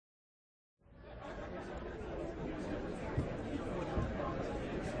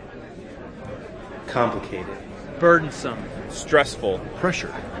complicated, burdensome, stressful,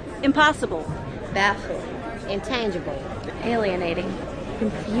 pressure, impossible, baffling, intangible, alienating,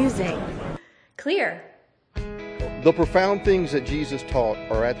 confusing, clear. The profound things that Jesus taught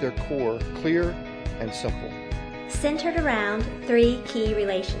are at their core clear and simple. Centered around 3 key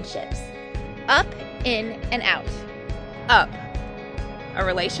relationships. Up, in, and out. Up, a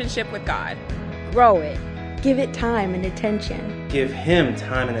relationship with God. Grow it. Give it time and attention. give Him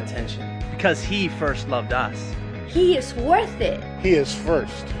time and attention. because He first loved us. He is worth it. He is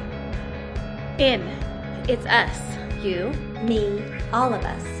first. In, it's us. You, me, all of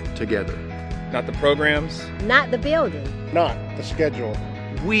us. Together. Not the programs, Not the building. Not the schedule.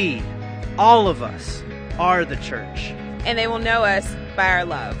 We, all of us, are the church. And they will know us by our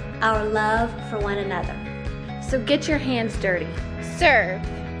love. Our love for one another. So get your hands dirty. Serve.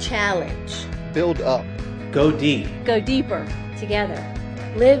 Challenge. Build up. Go deep. Go deeper. Together.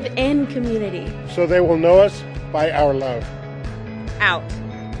 Live in community. So they will know us by our love. Out.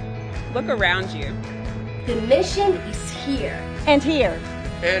 Look around you. The mission is here. And here.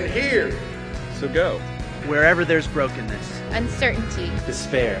 And here. so go. Wherever there's brokenness, Uncertainty.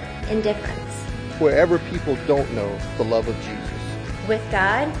 Despair. Indifference. Wherever people don't know the love of Jesus. With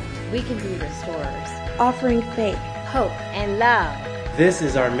God, we can be restorers. Offering faith. Hope. And love. This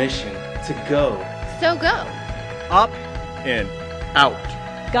is our mission, to go. So go. up, In. Out.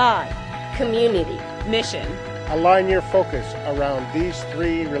 God. Community. Mission. Align your focus around these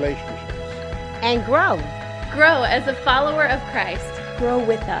 3 relationships. And grow. Grow as a follower of Christ. Grow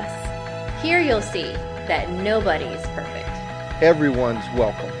with us. Here you'll see that nobody's perfect. Everyone's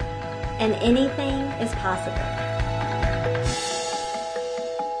welcome. And anything is possible.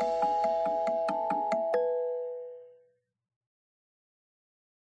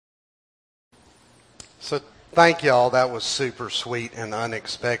 So thank y'all. That was super sweet and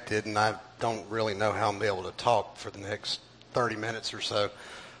unexpected, and I don't really know how I'm going to be able to talk for the next 30 minutes or so.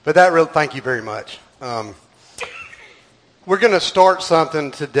 But thank you very much. We're going to start something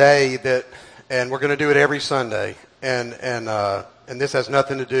today and we're going to do it every Sunday. And this has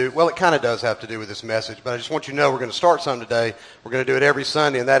nothing to do, well, it kind of does have to do with this message, but I just want you to know we're going to start something today. We're going to do it every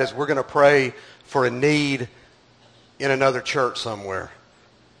Sunday, and that is we're going to pray for a need in another church somewhere.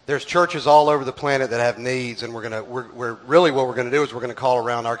 There's churches all over the planet that have needs, and we're really what we're going to do is we're going to call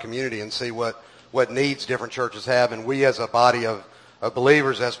around our community and see what needs different churches have, and we as a body of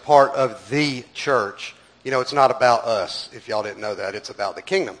believers, as part of the church, it's not about us, if y'all didn't know that. It's about the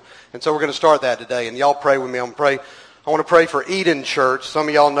kingdom. And so we're going to start that today, and y'all pray with me. I want to pray for Eden Church. Some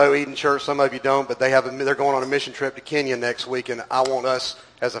of y'all know Eden Church, some of you don't, but they're going on a mission trip to Kenya next week, and I want us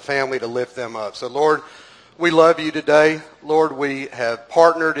as a family to lift them up. So Lord, we love you today. Lord, we have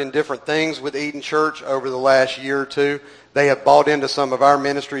partnered in different things with Eden Church over the last year or two. They have bought into some of our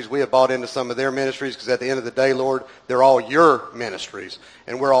ministries. We have bought into some of their ministries because at the end of the day, Lord, they're all your ministries.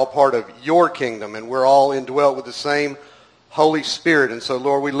 And we're all part of your kingdom. And we're all indwelt with the same Holy Spirit. And so,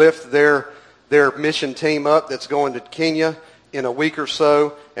 Lord, we lift their mission team up that's going to Kenya in a week or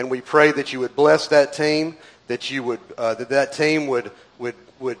so. And we pray that you would bless that team, that you would that team would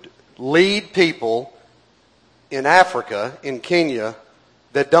lead people in Africa, in Kenya,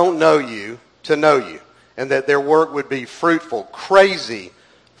 that don't know you to know you. And that their work would be fruitful, crazy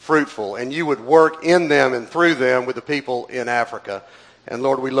fruitful. And you would work in them and through them with the people in Africa. And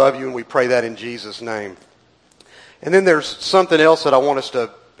Lord, we love you and we pray that in Jesus' name. And then there's something else that I want us to,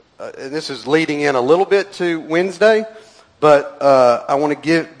 and this is leading in a little bit to Wednesday, but I want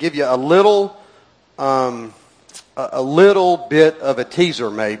to give you a little bit of a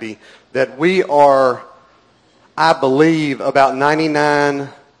teaser maybe, that we are, I believe, about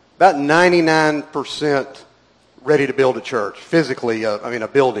 99% ready to build a church, physically, a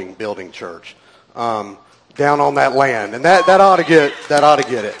building church, down on that land. And that ought to get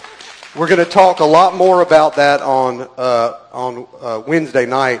it. We're going to talk a lot more about that on Wednesday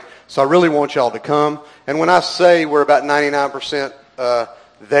night. So I really want y'all to come. And when I say we're about 99%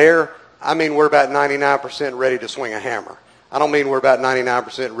 there, I mean we're about 99% ready to swing a hammer. I don't mean we're about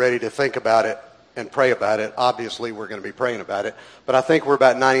 99% ready to think about it and pray about it. Obviously, we're going to be praying about it. But I think we're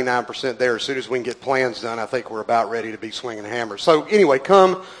about 99% there. As soon as we can get plans done, I think we're about ready to be swinging hammers. So anyway,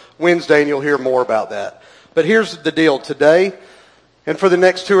 come Wednesday and you'll hear more about that. But here's the deal. Today, and for the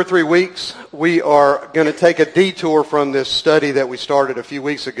next 2 or 3 weeks, we are going to take a detour from this study that we started a few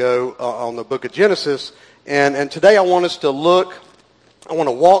weeks ago on the book of Genesis. And today I want to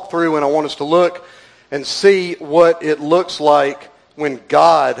walk through and I want us to look and see what it looks like when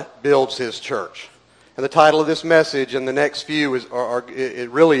God builds his church. And the title of this message and the next few it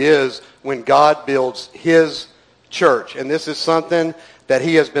really is when God builds his church. And this is something that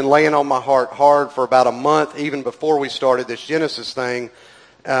he has been laying on my heart hard for about a month, even before we started this Genesis thing,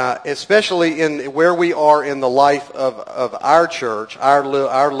 especially in where we are in the life of our church, our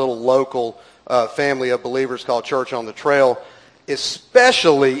little local family of believers called Church on the Trail,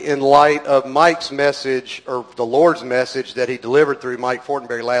 especially in light of Mike's message, or the Lord's message that he delivered through Mike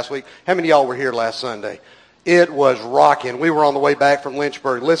Fortenberry last week. How many of y'all were here last Sunday? It was rocking. We were on the way back from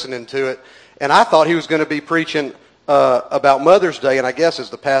Lynchburg listening to it, and I thought he was going to be preaching about Mother's Day, and I guess as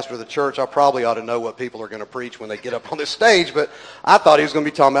the pastor of the church, I probably ought to know what people are going to preach when they get up on this stage, but I thought he was going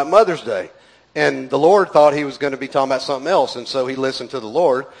to be talking about Mother's Day. And the Lord thought he was going to be talking about something else, and so he listened to the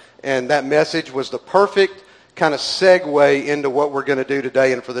Lord, and that message was the perfect kind of segue into what we're going to do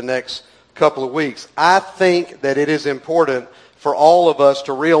today and for the next couple of weeks. I think that it is important for all of us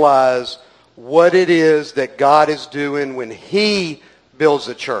to realize what it is that God is doing when he builds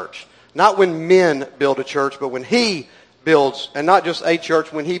a church. Not when men build a church, but when he builds, and not just a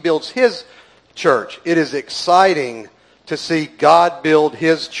church, when he builds his church. It is exciting to see God build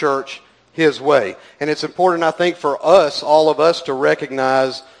his church his way. And it's important, I think, for us, all of us, to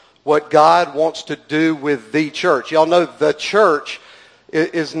recognize what God wants to do with the church. Y'all know the church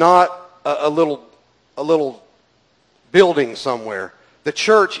is not a little building somewhere. The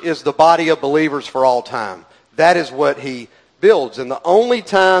church is the body of believers for all time. That is what he builds. And the only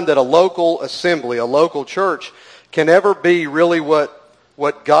time that a local assembly, a local church, can ever be really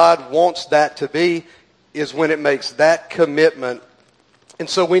what God wants that to be is when it makes that commitment. And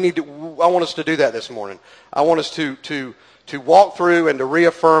so I want us to do that this morning. I want us to walk through and to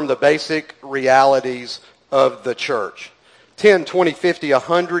reaffirm the basic realities of the church. 10, 20, 50,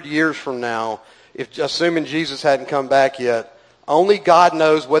 100 years from now, assuming Jesus hadn't come back yet, only God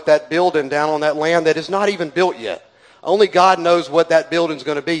knows what that building down on that land that is not even built yet. Only God knows what that building's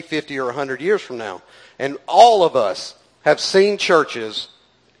going to be 50 or 100 years from now. And all of us have seen churches,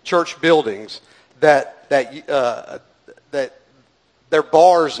 church buildings, that they're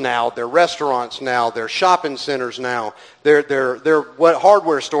bars now, they're restaurants now, they're shopping centers now, they're what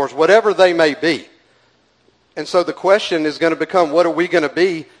hardware stores, whatever they may be. And so the question is going to become, what are we going to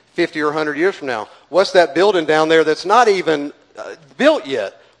be 50 or 100 years from now? What's that building down there that's not even built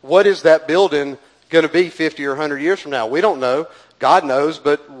yet? What is that building going to be 50 or 100 years from now? We don't know. God knows,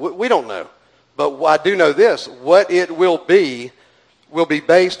 but we don't know. But I do know this: what it will be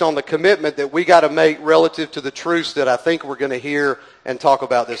based on the commitment that we got to make relative to the truths that I think we're going to hear and talk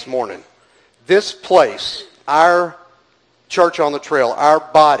about this morning. This place, our Church on the Trail, our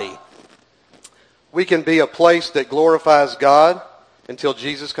body, we can be a place that glorifies God until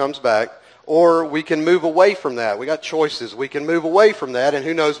Jesus comes back, or we can move away from that. We got choices. We can move away from that, and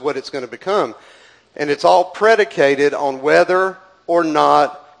who knows what it's going to become. And it's all predicated on whether or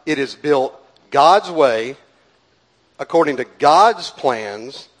not it is built God's way, according to God's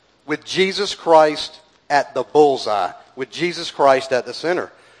plans, with Jesus Christ at the bullseye, with Jesus Christ at the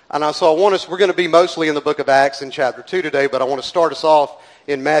center. And so we're going to be mostly in the book of Acts in chapter 2 today, but I want to start us off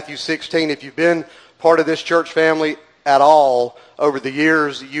in Matthew 16. If you've been part of this church family at all over the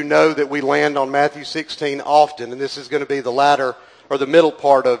years, you know that we land on Matthew 16 often, and this is going to be the latter or the middle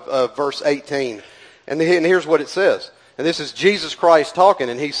part of verse 18. And here's what it says. And this is Jesus Christ talking,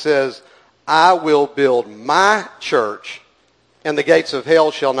 and he says, I will build my church, and the gates of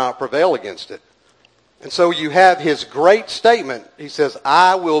hell shall not prevail against it. And so you have his great statement. He says,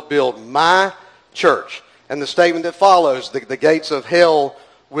 I will build my church. And the statement that follows, the gates of hell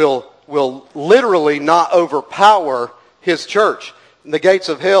will literally not overpower his church. And the gates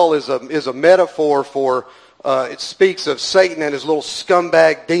of hell is a metaphor for, it speaks of Satan and his little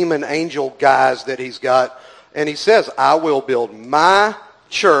scumbag demon angel guys that he's got. And he says, I will build my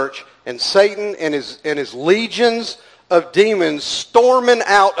church, and Satan and his legions of demons storming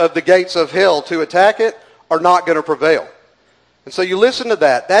out of the gates of hell to attack it are not going to prevail. And so you listen to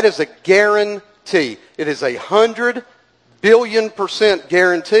that. That is a guarantee. It is 100 billion%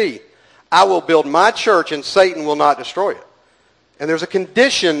 guarantee. I will build my church and Satan will not destroy it. And there's a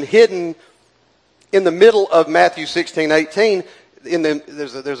condition hidden in the middle of Matthew 16:18.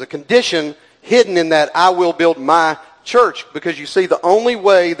 There's a condition hidden in that I will build my church, because you see, the only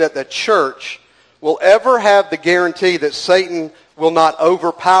way that the church will ever have the guarantee that Satan will not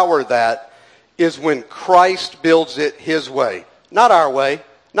overpower that is when Christ builds it his way. Not our way,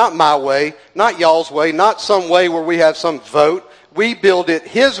 not my way, not y'all's way, not some way where we have some vote. We build it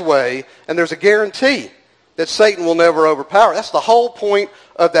his way, and there's a guarantee that Satan will never overpower. That's the whole point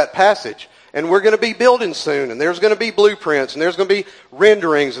of that passage. And we're going to be building soon, and there's going to be blueprints, and there's going to be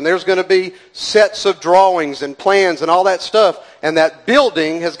renderings, and there's going to be sets of drawings and plans and all that stuff. And that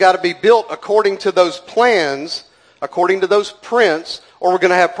building has got to be built according to those plans according to those prints, or we're going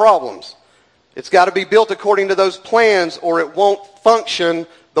to have problems. It's got to be built according to those plans, or it won't function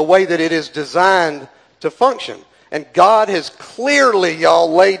the way that it is designed to function. And God has clearly,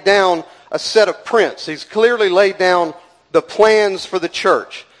 y'all, laid down a set of prints. He's clearly laid down the plans for the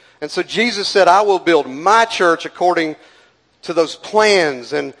church. And so Jesus said, I will build my church according to those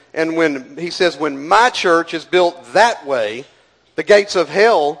plans. And when he says, when my church is built that way, the gates of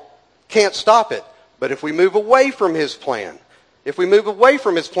hell can't stop it. But if we move away from his plan,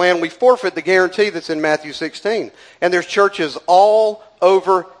 we forfeit the guarantee that's in Matthew 16. And there's churches all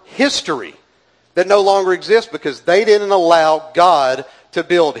over history that no longer exist because they didn't allow God to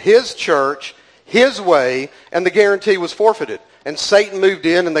build his church his way, and the guarantee was forfeited. And Satan moved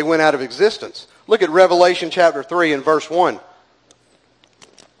in and they went out of existence. Look at Revelation chapter 3 and verse 1.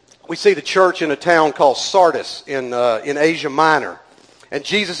 We see the church in a town called Sardis in Asia Minor. And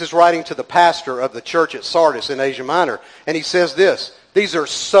Jesus is writing to the pastor of the church at Sardis in Asia Minor. And he says this. These are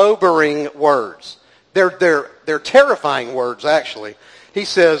sobering words. They're terrifying words, actually. He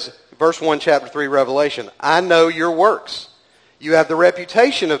says, verse 1, chapter 3, Revelation, I know your works. You have the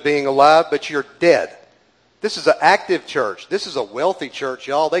reputation of being alive, but you're dead. This is an active church. This is a wealthy church,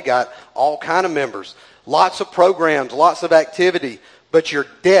 y'all. They got all kind of members. Lots of programs, lots of activity, but you're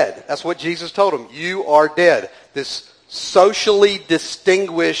dead. That's what Jesus told them. You are dead. This socially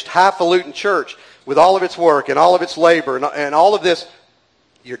distinguished, highfalutin church with all of its work and all of its labor and all of this,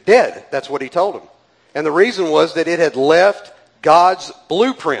 you're dead. That's what he told them. And the reason was that it had left God's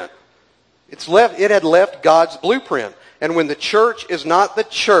blueprint. It had left God's blueprint. And when the church is not the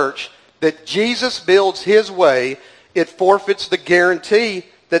church that Jesus builds his way, it forfeits the guarantee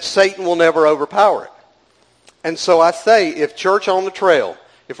that Satan will never overpower it. And so I say, if Church on the Trail,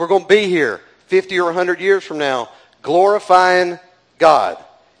 if we're going to be here 50 or 100 years from now, glorifying God,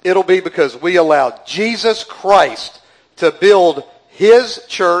 it'll be because we allowed Jesus Christ to build his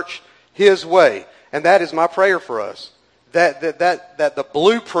church his way. And that is my prayer for us. That the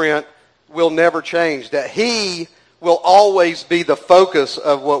blueprint will never change. That he will always be the focus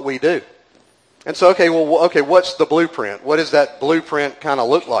of what we do. And so, what's the blueprint? What does that blueprint kind of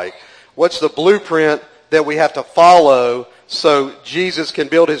look like? What's the blueprint that we have to follow so Jesus can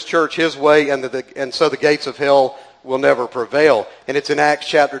build his church his way and so the gates of hell will never prevail? And it's in Acts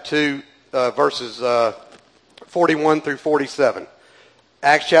chapter 2, verses 41 through 47.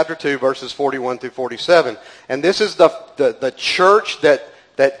 Acts chapter 2, verses 41 through 47. And this is the church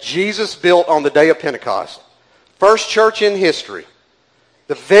that Jesus built on the day of Pentecost. First church in history.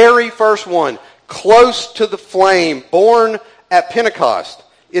 The very first one, close to the flame, born at Pentecost.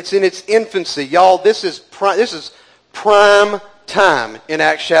 It's in its infancy. Y'all, this is prime time in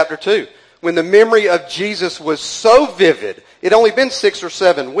Acts chapter 2. When the memory of Jesus was so vivid, it had only been 6 or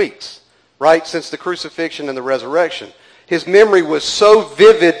 7 weeks, right, since the crucifixion and the resurrection. His memory was so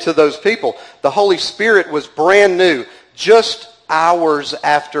vivid to those people. The Holy Spirit was brand new just hours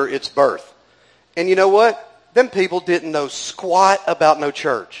after its birth. And you know what? Them people didn't know squat about no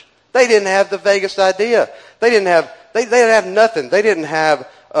church. They didn't have the vaguest idea. They didn't have nothing. They didn't have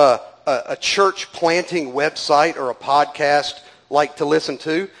a church planting website or a podcast like to listen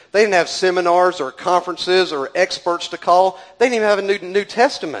to. They didn't have seminars or conferences or experts to call. They didn't even have a New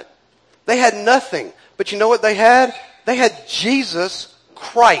Testament. They had nothing. But you know what they had? They had Jesus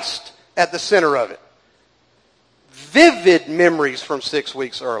Christ at the center of it. Vivid memories from 6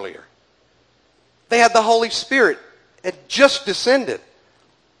 weeks earlier. They had the Holy Spirit. It just descended.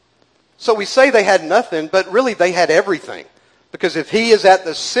 So we say they had nothing, but really they had everything. Because if he is at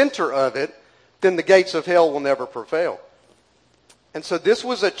the center of it, then the gates of hell will never prevail. And so this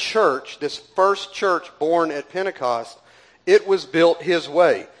was a church, this first church born at Pentecost, it was built his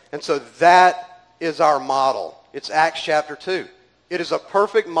way. And so that is our model. It's Acts chapter 2. It is a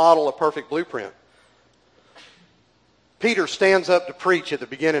perfect model, a perfect blueprint. Peter stands up to preach at the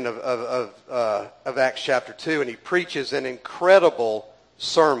beginning of Acts chapter 2, and he preaches an incredible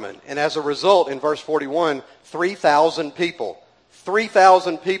sermon. And as a result, in verse 41, 3,000 people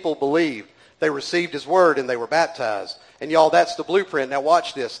believed. They received his word and they were baptized. And y'all, that's the blueprint. Now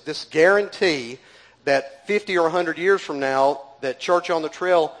watch this. This guarantee that 50 or 100 years from now, that Church on the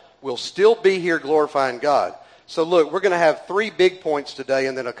Trail will still be here glorifying God. So look, we're going to have 3 big points today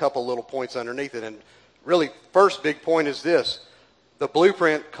and then a couple little points underneath it. And really, first big point is this. The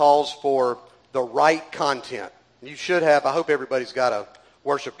blueprint calls for the right content. You should have, I hope everybody's got a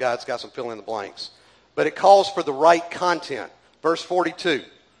worship guide. It's got some fill in the blanks. But it calls for the right content. Verse 42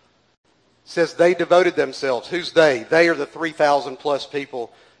 says they devoted themselves. Who's they? They are the 3,000 plus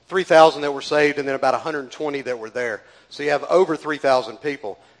people. 3,000 that were saved and then about 120 that were there. So you have over 3,000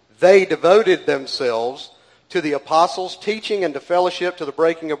 people. They devoted themselves to the apostles' teaching, and to fellowship, to the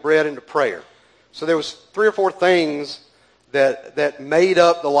breaking of bread, and to prayer. So there was 3 or 4 things that made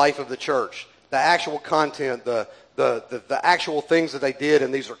up the life of the church. The actual content, the actual things that they did,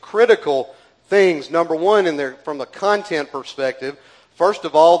 and these are critical things. Number one, from the content perspective, first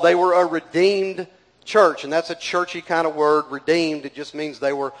of all, they were a redeemed church, and that's a churchy kind of word, redeemed. It just means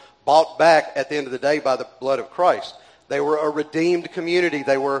they were bought back at the end of the day by the blood of Christ. They were a redeemed community.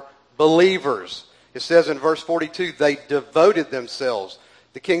 They were believers. It says in verse 42, they devoted themselves.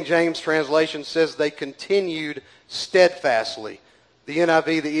 The King James translation says they continued steadfastly. The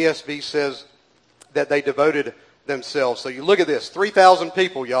NIV, the ESV says that they devoted themselves. So you look at this, 3,000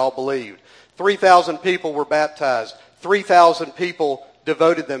 people, y'all, believed. 3,000 people were baptized. 3,000 people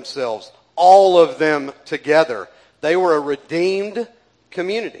devoted themselves. All of them together. They were a redeemed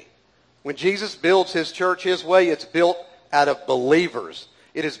community. When Jesus builds his church his way, it's built out of believers.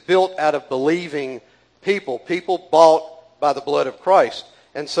 It is built out of believing people. People bought by the blood of Christ.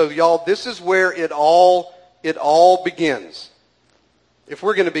 And so, y'all, this is where it all begins. If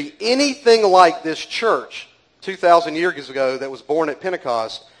we're going to be anything like this church 2,000 years ago that was born at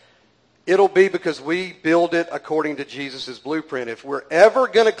Pentecost, it'll be because we build it according to Jesus' blueprint. If we're ever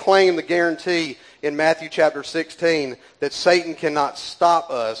going to claim the guarantee in Matthew chapter 16 that Satan cannot stop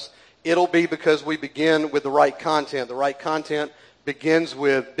us, it'll be because we begin with the right content. The right content begins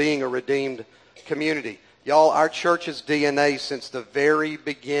with being a redeemed community. Y'all, our church's DNA since the very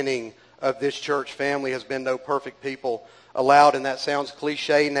beginning of this church family has been no perfect people allowed, and that sounds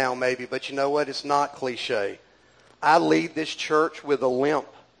cliche now maybe, but you know what? It's not cliche. I lead this church with a limp,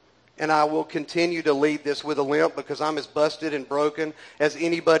 and I will continue to lead this with a limp because I'm as busted and broken as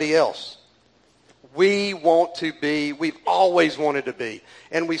anybody else. We've always wanted to be,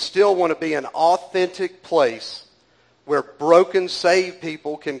 and we still want to be an authentic place where broken, saved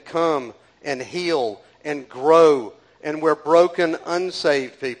people can come and heal and grow, and where broken,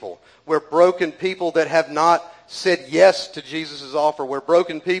 unsaved people, where broken people that have not said yes to Jesus' offer, where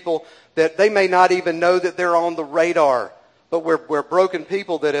broken people that they may not even know that they're on the radar, but where broken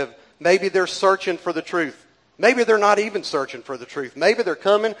people that have, maybe they're searching for the truth. Maybe they're not even searching for the truth. Maybe they're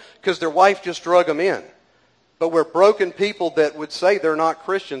coming because their wife just drug them in. But we're broken people that would say they're not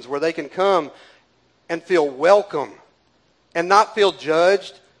Christians, where they can come and feel welcome and not feel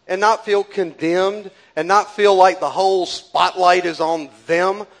judged and not feel condemned and not feel like the whole spotlight is on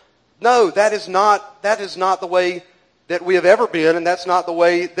them. No, that is not the way that we have ever been, and that's not the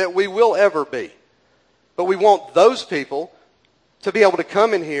way that we will ever be. But we want those people to be able to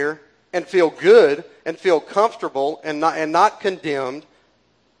come in here and feel good and feel comfortable and not condemned,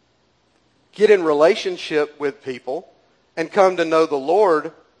 get in relationship with people and come to know the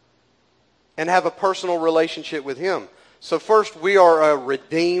Lord and have a personal relationship with Him. So first, we are a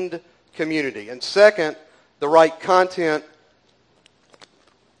redeemed community. And second, the right content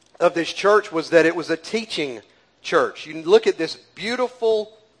of this church was that it was a teaching church. You look at this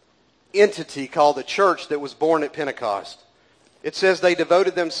beautiful entity called the church that was born at Pentecost. It says they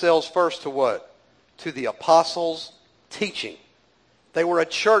devoted themselves first to what? To the apostles' teaching. They were a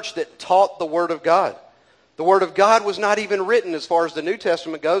church that taught the Word of God. The Word of God was not even written as far as the New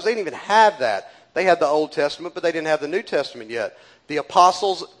Testament goes. They didn't even have that. They had the Old Testament, but they didn't have the New Testament yet. The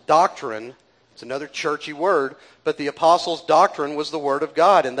apostles' doctrine, it's another churchy word, but the apostles' doctrine was the Word of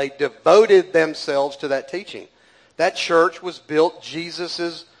God, and they devoted themselves to that teaching. That church was built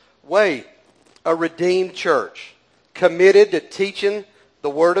Jesus' way, a redeemed church, committed to teaching the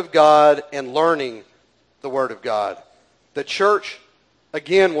Word of God and learning the Word of God. The church,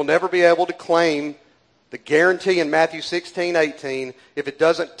 again, will never be able to claim the guarantee in Matthew 16:18 if it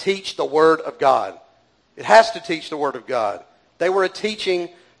doesn't teach the Word of God. It has to teach the Word of God. They were a teaching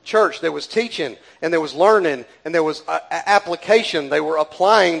church. There was teaching, and there was learning, and there was application. They were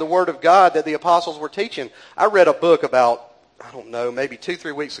applying the Word of God that the apostles were teaching. I read a book about, I don't know, maybe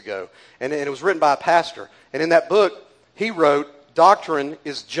 2-3 weeks ago, and it was written by a pastor. And in that book, he wrote, "Doctrine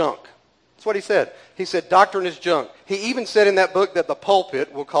is junk." That's what he said. He said, doctrine is junk. He even said in that book that the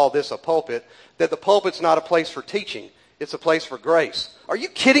pulpit, we'll call this a pulpit, that the pulpit's not a place for teaching. It's a place for grace. Are you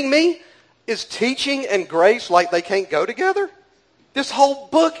kidding me? Is teaching and grace like they can't go together? This whole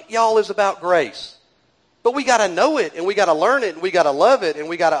book, y'all, is about grace. But we got to know it, and we got to learn it, and we got to love it, and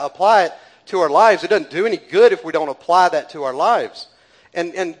we got to apply it to our lives. It doesn't do any good if we don't apply that to our lives.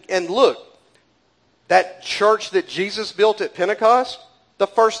 And look, that church that Jesus built at Pentecost, the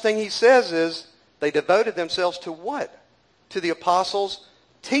first thing he says is they devoted themselves to what? To the apostles'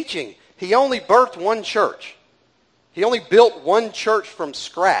 teaching. He only birthed one church. He only built one church from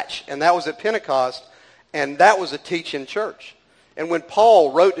scratch, and that was at Pentecost, and that was a teaching church. And when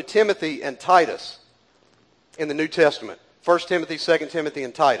Paul wrote to Timothy and Titus, in the New Testament. 1 Timothy, 2 Timothy,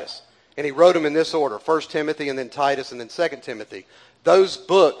 and Titus. And he wrote them in this order, 1 Timothy and then Titus and then 2 Timothy. Those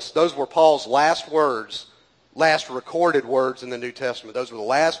books, those were Paul's last words, last recorded words in the New Testament. Those were the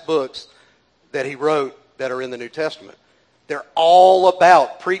last books that he wrote that are in the New Testament. They're all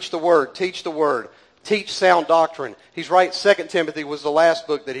about preach the word, teach sound doctrine. He's right, 2 Timothy was the last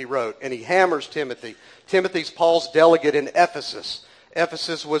book that he wrote, and he hammers Timothy. Timothy's Paul's delegate in Ephesus.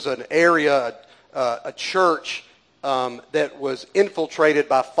 Ephesus was an area, a church that was infiltrated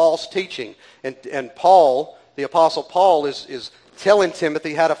by false teaching. And Paul, the Apostle Paul, is telling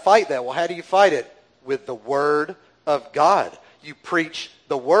Timothy how to fight that. Well, how do you fight it? With the Word of God. You preach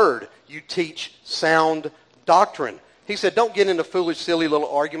the Word. You teach sound doctrine. He said, don't get into foolish, silly little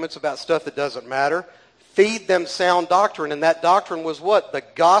arguments about stuff that doesn't matter. Feed them sound doctrine. And that doctrine was what? The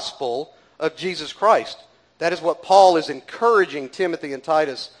gospel of Jesus Christ. That is what Paul is encouraging Timothy and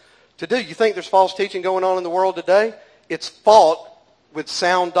Titus to do. You think there's false teaching going on in the world today? It's fought with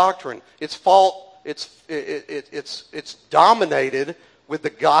sound doctrine. It's dominated with the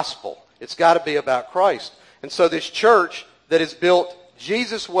gospel. It's got to be about Christ. And so this church that is built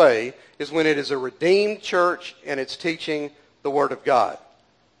Jesus' way is when it is a redeemed church and it's teaching the Word of God.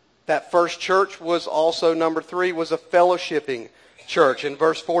 That first church was also, number 3, was a fellowshipping church. In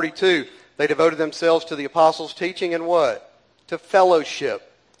verse 42, they devoted themselves to the apostles' teaching and what? To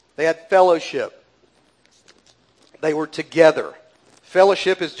fellowship. They had fellowship. They were together.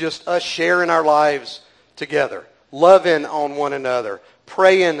 Fellowship is just us sharing our lives together, loving on one another,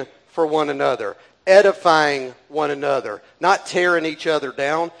 praying for one another, edifying one another, not tearing each other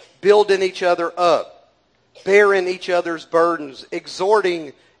down, building each other up, bearing each other's burdens,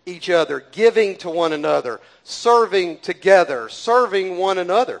 exhorting each other, giving to one another, serving together, serving one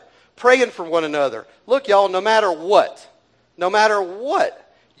another, praying for one another. Look, y'all, no matter what,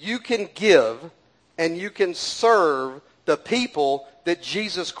 you can give and you can serve the people that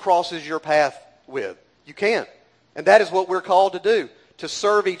Jesus crosses your path with. You can. And that is what we're called to do, to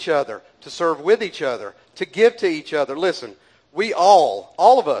serve each other, to serve with each other, to give to each other. Listen, we all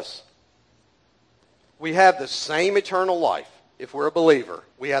of us, we have the same eternal life. If we're a believer,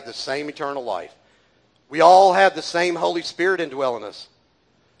 we have the same eternal life. We all have the same Holy Spirit indwelling us.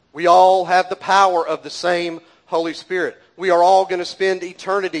 We all have the power of the same Holy Spirit. We are all going to spend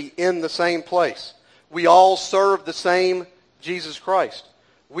eternity in the same place. We all serve the same Jesus Christ.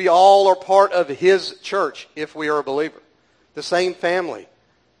 We all are part of His church if we are a believer. The same family.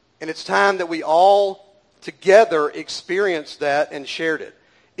 And it's time that we all together experienced that and shared it.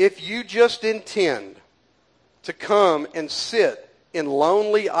 If you just intend to come and sit in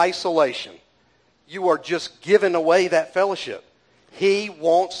lonely isolation, you are just giving away that fellowship. He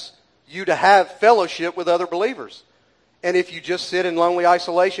wants you to have fellowship with other believers. And if you just sit in lonely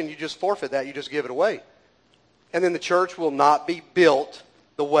isolation, you just forfeit that. You just give it away. And then the church will not be built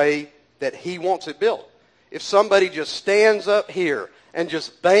the way that He wants it built. If somebody just stands up here and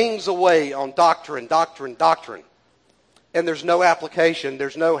just bangs away on doctrine, and there's no application,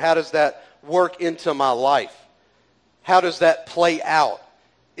 there's no how does that work into my life? How does that play out?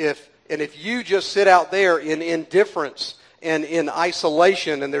 If you just sit out there in indifference and in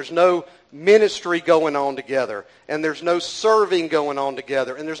isolation, and there's no ministry going on together, and there's no serving going on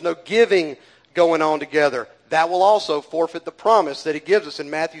together, and there's no giving going on together, that will also forfeit the promise that He gives us in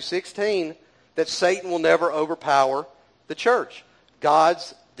Matthew 16 that Satan will never overpower the church.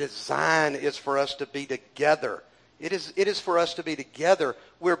 God's design is for us to be together. It is for us to be together.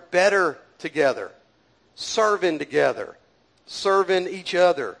 We're better together. Serving together. Serving each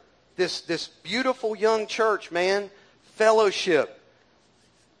other. This beautiful young church, man. Fellowship.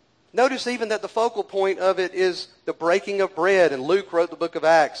 Notice even that the focal point of it is the breaking of bread. And Luke wrote the book of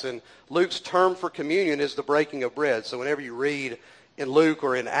Acts. And Luke's term for communion is the breaking of bread. So whenever you read in Luke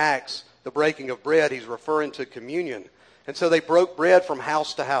or in Acts the breaking of bread, he's referring to communion. And so they broke bread from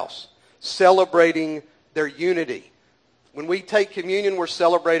house to house, celebrating their unity. When we take communion, we're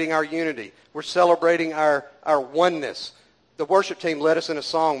celebrating our unity. We're celebrating our oneness. The worship team led us in a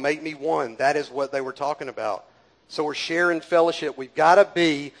song, Make Me One. That is what they were talking about. So we're sharing fellowship. We've got to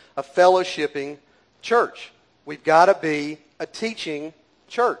be a fellowshipping church. We've got to be a teaching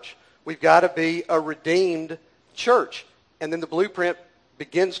church. We've got to be a redeemed church. And then the blueprint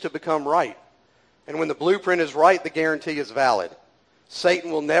begins to become right. And when the blueprint is right, the guarantee is valid.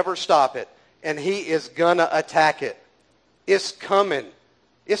 Satan will never stop it, and he is going to attack it. It's coming.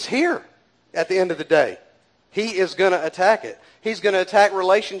 It's here at the end of the day. He is going to attack it. He's going to attack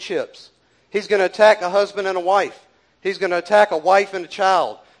relationships. He's going to attack a husband and a wife. He's going to attack a wife and a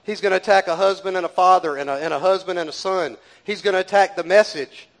child. He's going to attack a husband and a father and a husband and a son. He's going to attack the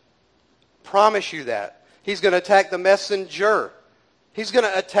message. Promise you that. He's going to attack the messenger. He's going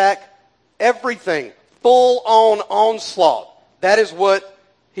to attack everything. Full-on onslaught. That is what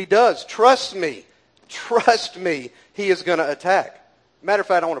he does. Trust me. Trust me. He is going to attack. Matter of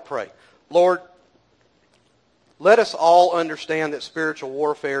fact, I want to pray. Lord, let us all understand that spiritual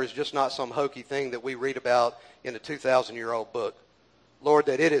warfare is just not some hokey thing that we read about in a 2,000-year-old book. Lord,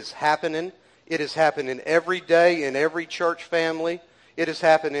 that it is happening. It is happening every day in every church family. It is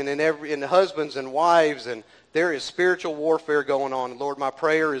happening in husbands and wives, and there is spiritual warfare going on. Lord, my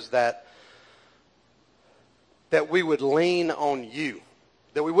prayer is that we would lean on you,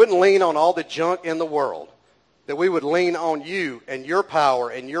 that we wouldn't lean on all the junk in the world, that we would lean on you and your power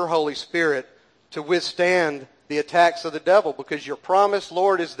and your Holy Spirit to withstand the attacks of the devil, because your promise,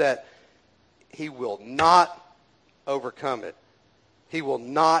 Lord, is that he will not overcome it. He will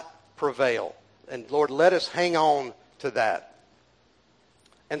not prevail. And Lord, let us hang on to that.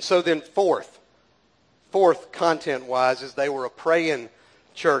 And so then fourth content-wise, is they were a praying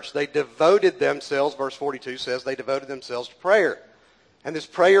church. They devoted themselves, verse 42 says, they devoted themselves to prayer. And this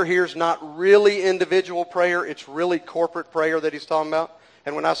prayer here is not really individual prayer. It's really corporate prayer that he's talking about.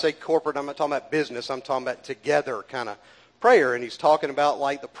 And when I say corporate, I'm not talking about business. I'm talking about together kind of prayer. And he's talking about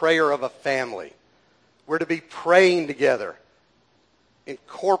like the prayer of a family. We're to be praying together. In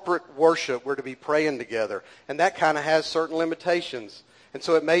corporate worship, we're to be praying together. And that kind of has certain limitations. And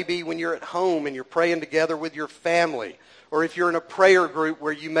so it may be when you're at home and you're praying together with your family, or if you're in a prayer group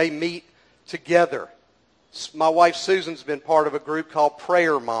where you may meet together. My wife Susan's been part of a group called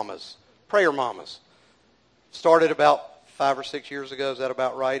Prayer Mamas. Prayer Mamas. Started about 5 or 6 years ago. Is that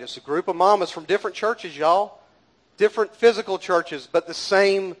about right? It's a group of mamas from different churches, y'all. Different physical churches, but the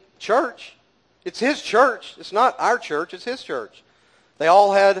same church. It's his church. It's not our church. It's his church. They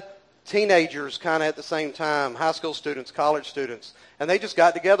all had teenagers kind of at the same time, high school students, college students, and they just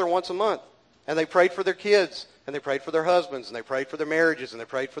got together once a month, and they prayed for their kids, and they prayed for their husbands, and they prayed for their marriages, and they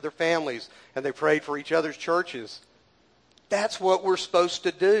prayed for their families, and they prayed for each other's churches. That's what we're supposed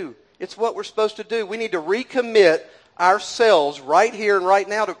to do. It's what we're supposed to do. We need to recommit ourselves right here and right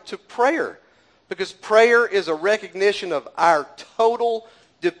now to prayer, because prayer is a recognition of our total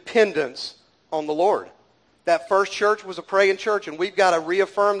dependence on the Lord. That first church was a praying church, and we've got to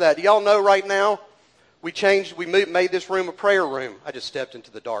reaffirm that. Do y'all know right now we made this room a prayer room? I just stepped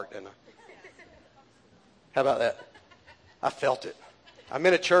into the dark, didn't I? How about that? I felt it. I'm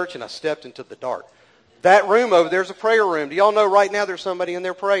in a church, and I stepped into the dark. That room over there is a prayer room. Do y'all know right now there's somebody in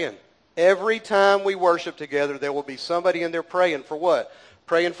there praying? Every time we worship together, there will be somebody in there praying for what?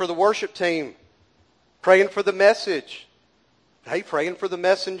 Praying for the worship team. Praying for the message. Hey, praying for the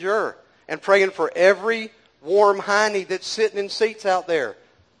messenger. And praying for every warm hiney that's sitting in seats out there.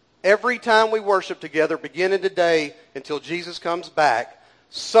 Every time we worship together, beginning today until Jesus comes back,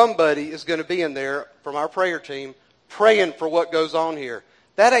 somebody is going to be in there from our prayer team praying for what goes on here.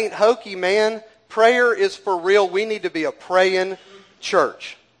 That ain't hokey, man. Prayer is for real. We need to be a praying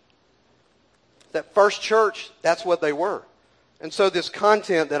church. That first church, that's what they were. And so this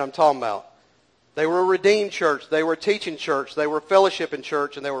content that I'm talking about, they were a redeemed church, they were a teaching church, they were a fellowshipping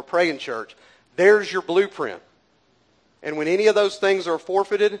church, and they were a praying church. There's your blueprint. And when any of those things are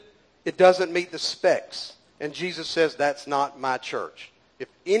forfeited, it doesn't meet the specs. And Jesus says, that's not my church. If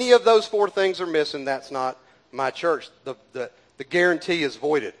any of those 4 things are missing, that's not my church. The guarantee is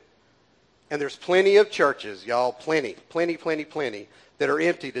voided. And there's plenty of churches, y'all, plenty, that are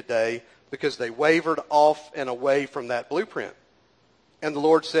empty today because they wavered off and away from that blueprint. And the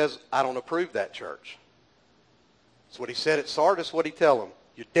Lord says, I don't approve that church. That's what he said at Sardis. What did he tell them?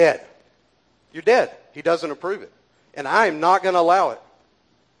 You're dead. You're dead. He doesn't approve it. And I am not going to allow it.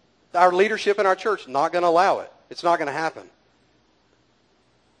 Our leadership in our church is not going to allow it. It's not going to happen.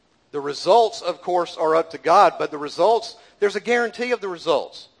 The results, of course, are up to God, but the results, there's a guarantee of the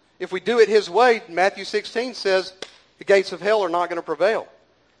results. If we do it his way, Matthew 16 says the gates of hell are not going to prevail.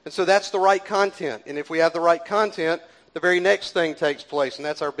 And so that's the right content. And if we have the right content, the very next thing takes place, and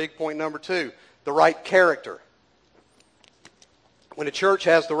that's our big point number 2, the right character. When a church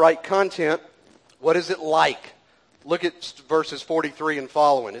has the right content, what is it like? Look at verses 43 and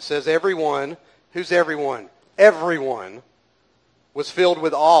following. It says, everyone, who's everyone? Everyone was filled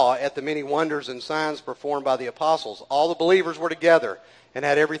with awe at the many wonders and signs performed by the apostles. All the believers were together and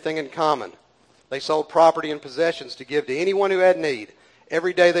had everything in common. They sold property and possessions to give to anyone who had need.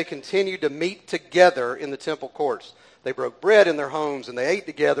 Every day they continued to meet together in the temple courts. They broke bread in their homes, and they ate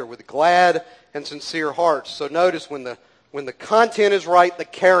together with glad and sincere hearts. So notice when the content is right, the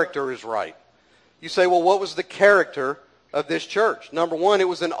character is right. You say, well, what was the character of this church? Number 1, it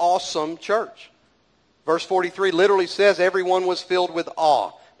was an awesome church. Verse 43 literally says everyone was filled with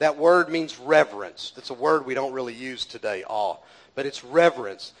awe. That word means reverence. That's a word we don't really use today, awe. But it's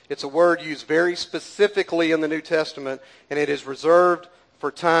reverence. It's a word used very specifically in the New Testament, and it is reserved for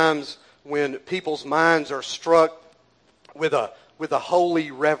times when people's minds are struck with a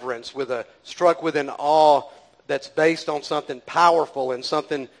holy reverence, struck with an awe that's based on something powerful and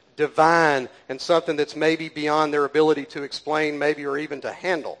something divine and something that's maybe beyond their ability to explain, maybe, or even to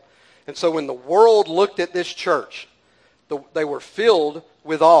handle. And so when the world looked at this church, they were filled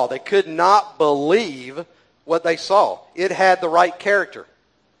with awe. They could not believe what they saw. It had the right character.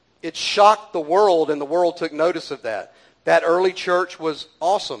 It shocked the world, and the world took notice of that. That early church was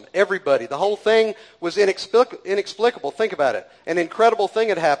awesome. Everybody. The whole thing was inexplicable. Think about it. An incredible thing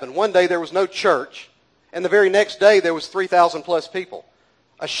had happened. One day there was no church, and the very next day there was 3,000 plus people.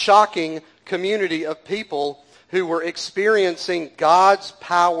 A shocking community of people who were experiencing God's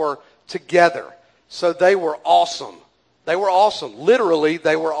power together. So they were awesome. They were awesome. Literally,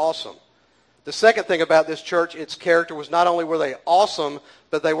 they were awesome. The second thing about this church, its character, was not only were they awesome,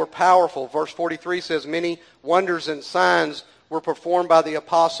 but they were powerful. Verse 43 says, many wonders and signs were performed by the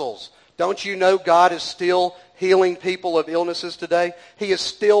apostles. Don't you know God is still healing people of illnesses today? He is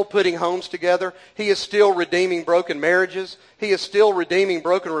still putting homes together. He is still redeeming broken marriages. He is still redeeming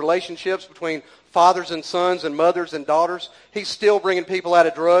broken relationships between fathers and sons and mothers and daughters. He's still bringing people out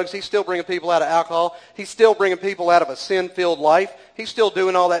of drugs. He's still bringing people out of alcohol. He's still bringing people out of a sin-filled life. He's still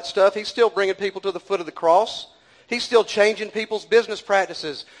doing all that stuff. He's still bringing people to the foot of the cross. He's still changing people's business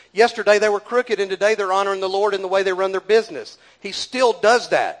practices. Yesterday they were crooked, and today they're honoring the Lord in the way they run their business. He still does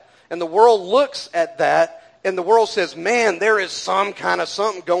that. And the world looks at that, and the world says, man, there is some kind of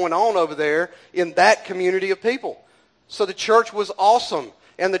something going on over there in that community of people. So the church was awesome,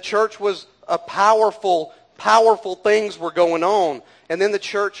 and the church was a powerful things were going on. And then the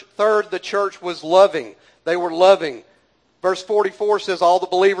church was loving. They were loving. Verse 44 says all the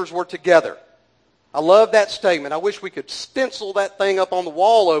believers were together. I love that statement. I wish we could stencil that thing up on the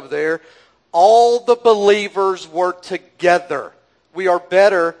wall over there. All the believers were together. We are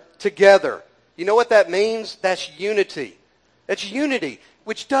better together. You know what that means? That's unity. That's unity,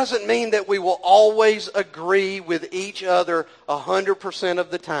 which doesn't mean that we will always agree with each other 100%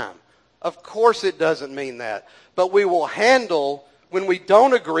 of the time. Of course it doesn't mean that. But we will handle, when we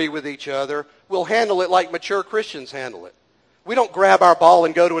don't agree with each other, we'll handle it like mature Christians handle it. We don't grab our ball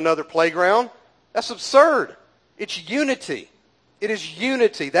and go to another playground. That's absurd. It's unity. It is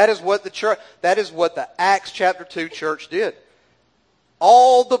unity. That is what the Acts chapter 2 church did.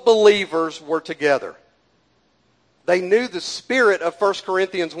 All the believers were together. They knew the spirit of 1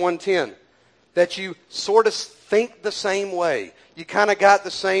 Corinthians 1:10, that you sort of think the same way. You kind of got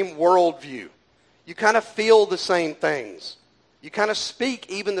the same worldview. You kind of feel the same things. You kind of speak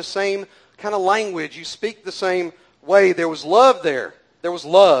even the same kind of language. You speak the same way. There was love there. There was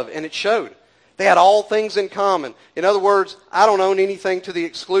love, and it showed. They had all things in common. In other words, I don't own anything to the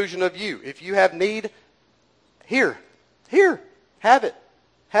exclusion of you. If you have need, here, have it.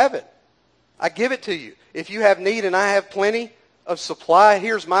 I give it to you. If you have need and I have plenty of supply,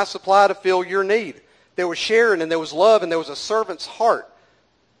 here's my supply to fill your need. There was sharing, and there was love, and there was a servant's heart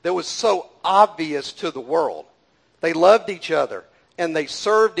that was so obvious to the world. They loved each other, and they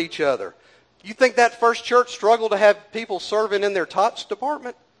served each other. You think that first church struggled to have people serving in their tots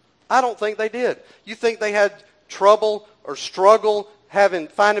department? I don't think they did. You think they had trouble or struggle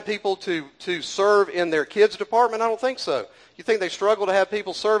finding people to serve in their kids department? I don't think so. You think they struggled to have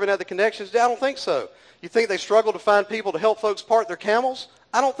people serving at the connections? I don't think so. You think they struggled to find people to help folks park their camels?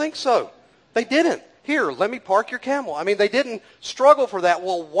 I don't think so. They didn't. Here, let me park your camel. I mean, they didn't struggle for that.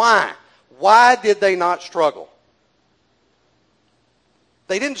 Well, why? Why did they not struggle?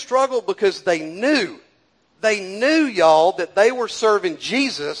 They didn't struggle because they knew, y'all, that they were serving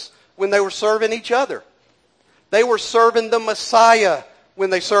Jesus when they were serving each other. They were serving the Messiah when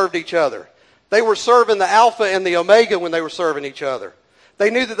they served each other. They were serving the Alpha and the Omega when they were serving each other.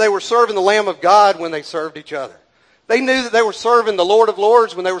 They knew that they were serving the Lamb of God when they served each other. They knew that they were serving the Lord of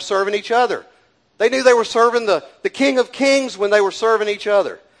Lords when they were serving each other. They knew they were serving the King of Kings when they were serving each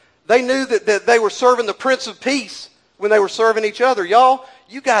other. They knew that they were serving the Prince of Peace when they were serving each other. Y'all,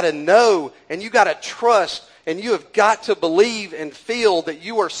 you got to know and you got to trust and you have got to believe and feel that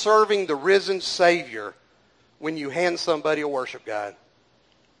you are serving the risen Savior when you hand somebody a worship guide.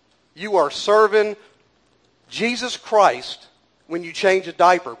 You are serving Jesus Christ when you change a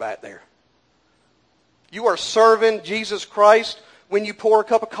diaper back there. You are serving Jesus Christ when you pour a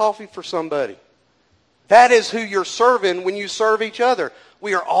cup of coffee for somebody. That is who you're serving when you serve each other.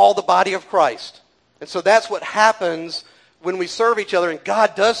 We are all the body of Christ. And so that's what happens when we serve each other, and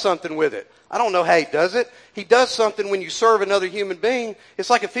God does something with it. I don't know how he does it. He does something when you serve another human being. It's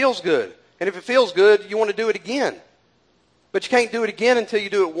like it feels good. And if it feels good, you want to do it again. But you can't do it again until you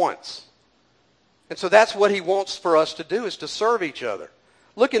do it once. And so that's what he wants for us to do, is to serve each other.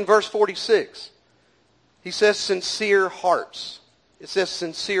 Look in verse 46. He says sincere hearts. It says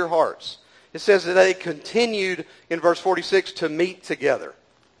sincere hearts. It says that they continued, in verse 46, to meet together.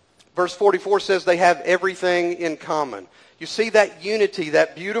 Verse 44 says they have everything in common. You see that unity,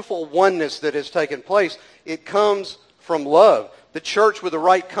 that beautiful oneness that has taken place, it comes from love. The church with the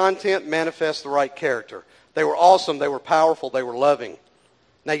right content manifests the right character. They were awesome, they were powerful, they were loving.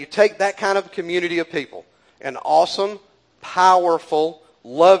 Now you take that kind of community of people, an awesome, powerful,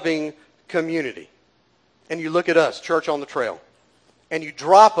 loving community, and you look at us, Church on the Trail, and you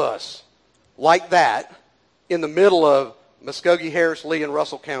drop us like that in the middle of Muskogee, Harris, Lee, and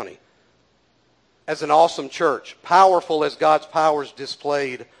Russell County as an awesome church, powerful as God's power is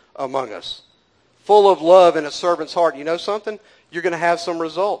displayed among us, full of love and a servant's heart. You know something? You're going to have some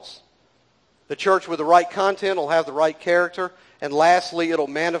results. The church with the right content will have the right character, and lastly, it'll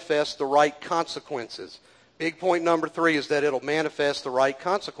manifest the right consequences. Big point number 3 is that it'll manifest the right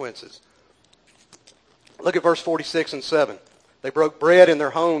consequences. Look at verse 46 and 7. They broke bread in their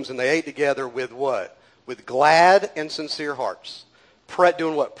homes and they ate together with what? With glad and sincere hearts.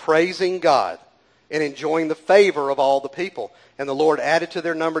 Doing what? Praising God and enjoying the favor of all the people. And the Lord added to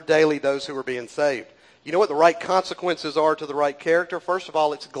their number daily those who were being saved. You know what the right consequences are to the right character? First of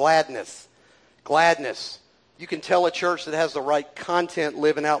all, it's gladness. Gladness. You can tell a church that has the right content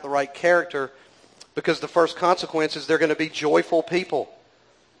living out the right character because the first consequence is they're going to be joyful people.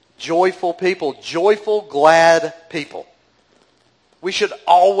 Joyful people. Joyful, glad people. We should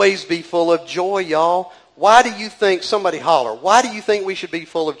always be full of joy, y'all. Why do you think, somebody holler, why do you think we should be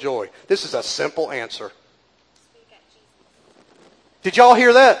full of joy? This is a simple answer. Did y'all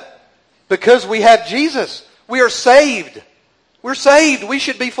hear that? Because we have Jesus. We are saved. We're saved. We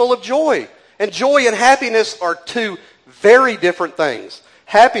should be full of joy. And joy and happiness are two very different things.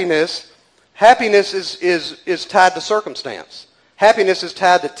 Happiness is tied to circumstance. Happiness is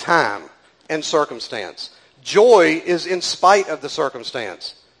tied to time and circumstance. Joy is in spite of the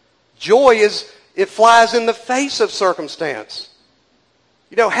circumstance. Joy it flies in the face of circumstance.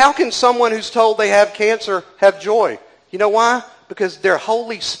 You know, how can someone who's told they have cancer have joy? You know why? Because their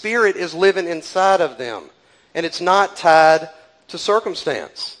Holy Spirit is living inside of them. And it's not tied to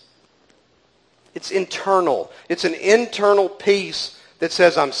circumstance. It's internal. It's an internal peace that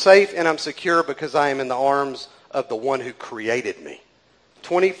says I'm safe and I'm secure because I am in the arms of the one who created me.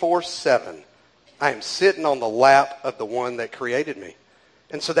 24/7. I am sitting on the lap of the one that created me.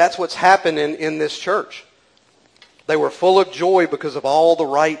 And so that's what's happening in this church. They were full of joy because of all the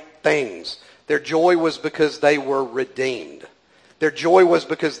right things. Their joy was because they were redeemed. Their joy was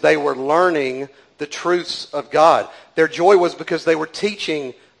because they were learning the truths of God. Their joy was because they were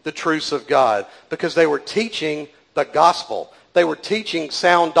teaching the truths of God, because they were teaching the gospel. They were teaching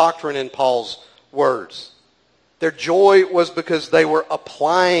sound doctrine in Paul's words. Their joy was because they were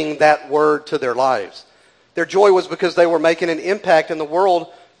applying that word to their lives. Their joy was because they were making an impact in the world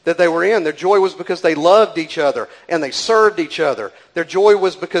that they were in. Their joy was because they loved each other and they served each other. Their joy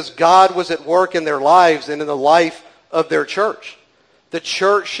was because God was at work in their lives and in the life of their church. The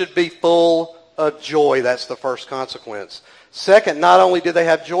church should be full of joy. That's the first consequence. Second, not only did they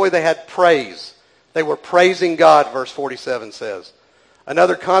have joy, they had praise. They were praising God, verse 47 says.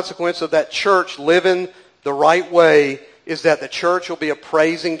 Another consequence of that church living the right way is that the church will be a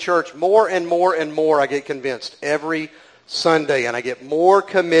praising church. More and more and more, I get convinced every Sunday, and I get more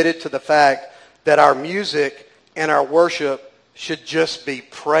committed to the fact that our music and our worship should just be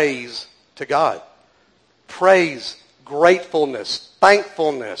praise to God. Praise, gratefulness,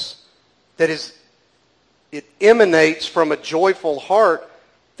 thankfulness. It emanates from a joyful heart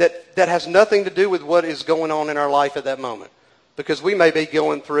that has nothing to do with what is going on in our life at that moment. Because we may be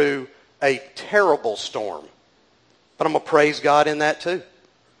going through a terrible storm. But I'm going to praise God in that too.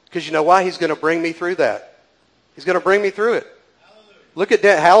 Because you know why? He's going to bring me through that. He's going to bring me through it. Hallelujah. Look at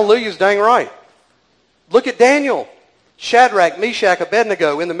Hallelujah's dang right. Look at Daniel. Shadrach, Meshach,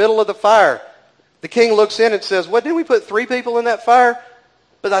 Abednego in the middle of the fire. The king looks in and says, what, didn't we put 3 people in that fire?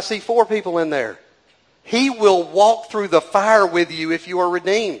 But I see 4 people in there. He will walk through the fire with you if you are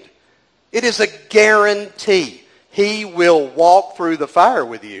redeemed. It is a guarantee. He will walk through the fire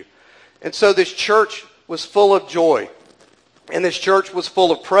with you. And so this church was full of joy. And this church was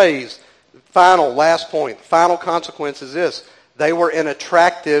full of praise. Last point, final consequence is this. They were an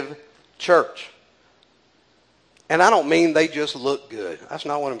attractive church. And I don't mean they just look good. That's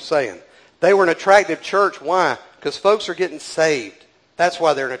not what I'm saying. They were an attractive church. Why? because folks are getting saved. That's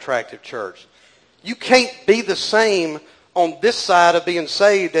why they're an attractive church. You can't be the same on this side of being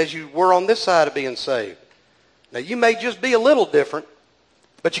saved as you were on this side of being saved. Now, you may just be a little different,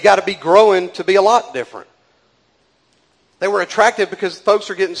 but you got to be growing to be a lot different. They were attractive because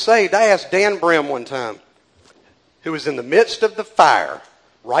folks are getting saved. I asked Dan Brim one time, who was in the midst of the fire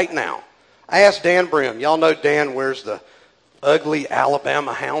right now. I asked Dan Brim. Y'all know Dan wears the ugly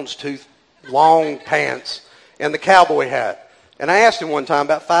Alabama houndstooth long pants and the cowboy hat. And I asked him one time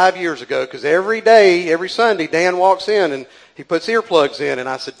about 5 years ago, because every day, every Sunday, Dan walks in and he puts earplugs in. And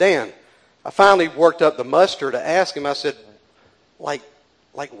I said, Dan, I finally worked up the muster to ask him. I said, like,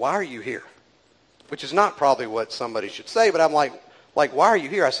 why are you here? Which is not probably what somebody should say, but I'm like, why are you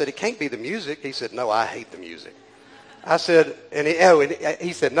here? I said, it can't be the music. He said, no, I hate the music. I said, and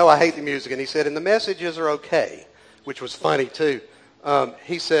he said, no, I hate the music. And he said, and the messages are okay, which was funny too.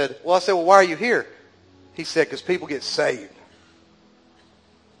 He said, I said, well, why are you here? He said, because people get saved.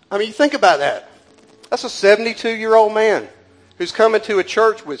 I mean, you think about that. That's a 72-year-old man who's coming to a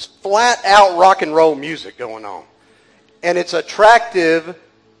church with flat-out rock and roll music going on. And it's attractive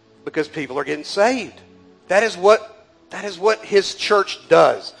because people are getting saved. That is what his church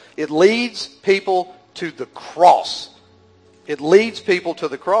does. It leads people to the cross. It leads people to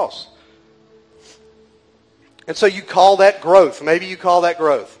the cross. And so you call that growth. Maybe you call that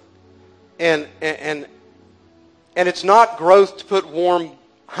growth. And it's not growth to put warm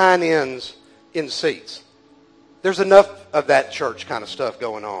hind ends in seats. There's enough of that church kind of stuff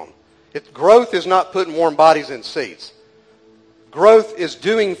going on. Growth is not putting warm bodies in seats. Growth is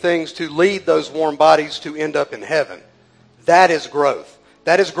doing things to lead those warm bodies to end up in heaven. That is growth.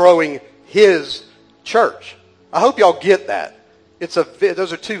 That is growing his church. I hope y'all get that.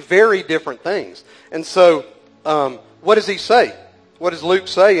 Those are two very different things. And so, what does he say? What does Luke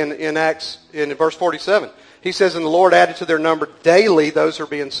say in Acts, in verse 47? He says, and the Lord added to their number daily those who are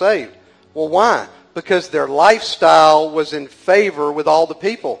being saved. Well, why? Because their lifestyle was in favor with all the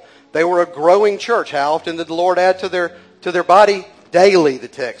people. They were a growing church. How often did the Lord add to their body? Daily, the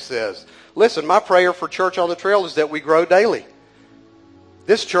text says. Listen, my prayer for Church on the Trail is that we grow daily.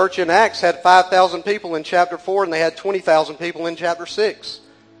 This church in Acts had 5,000 people in chapter 4, and they had 20,000 people in chapter 6.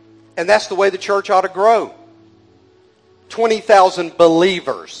 And that's the way the church ought to grow. 20,000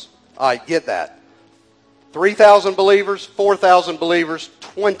 believers. I get that. 3,000 believers, 4,000 believers,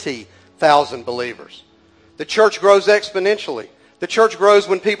 20,000 believers. The church grows exponentially. The church grows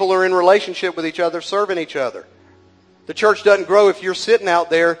when people are in relationship with each other, serving each other. The church doesn't grow if you're sitting out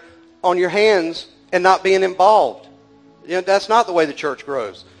there on your hands and not being involved. You know, that's not the way the church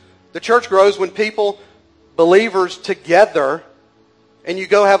grows. The church grows when people, believers together, and you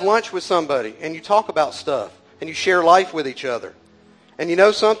go have lunch with somebody and you talk about stuff and you share life with each other. And you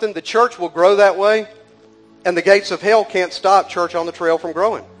know something? The church will grow that way, and the gates of hell can't stop Church on the Trail from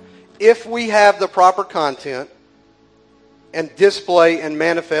growing. If we have the proper content and display and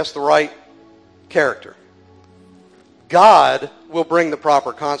manifest the right character, God will bring the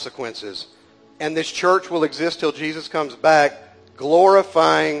proper consequences. And this church will exist till Jesus comes back,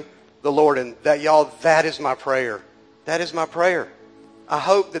 glorifying the Lord. And that, y'all, that is my prayer. That is my prayer. I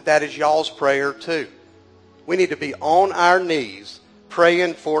hope that is y'all's prayer too. We need to be on our knees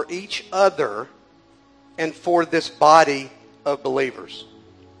praying for each other and for this body of believers.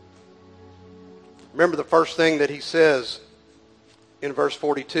 Remember, the first thing that he says in verse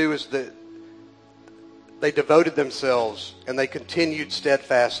 42 is that they devoted themselves and they continued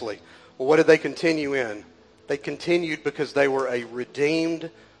steadfastly. Well, what did they continue in? They continued because they were a redeemed,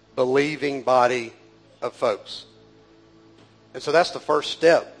 believing body of folks. And so that's the first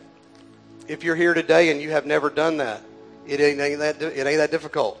step. If you're here today and you have never done that, it ain't that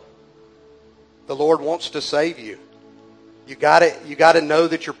difficult. The Lord wants to save you. You got to know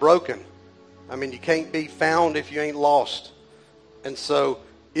that you're broken. I mean, you can't be found if you ain't lost. And so,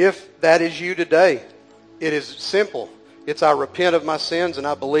 if that is you today, it is simple. It's I repent of my sins and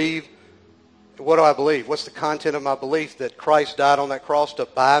I believe. What do I believe? What's the content of my belief? That Christ died on that cross to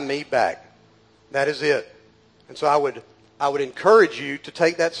buy me back. That is it. And so I would encourage you to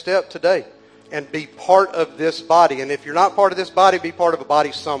take that step today and be part of this body. And if you're not part of this body, be part of a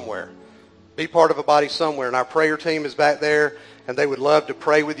body somewhere. Be part of a body somewhere. And our prayer team is back there, and they would love to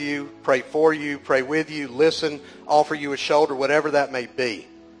pray with you, pray for you, pray with you, listen, offer you a shoulder, whatever that may be.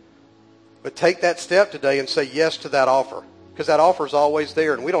 But take that step today and say yes to that offer, because that offer is always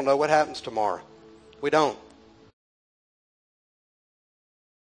there, and we don't know what happens tomorrow. We don't.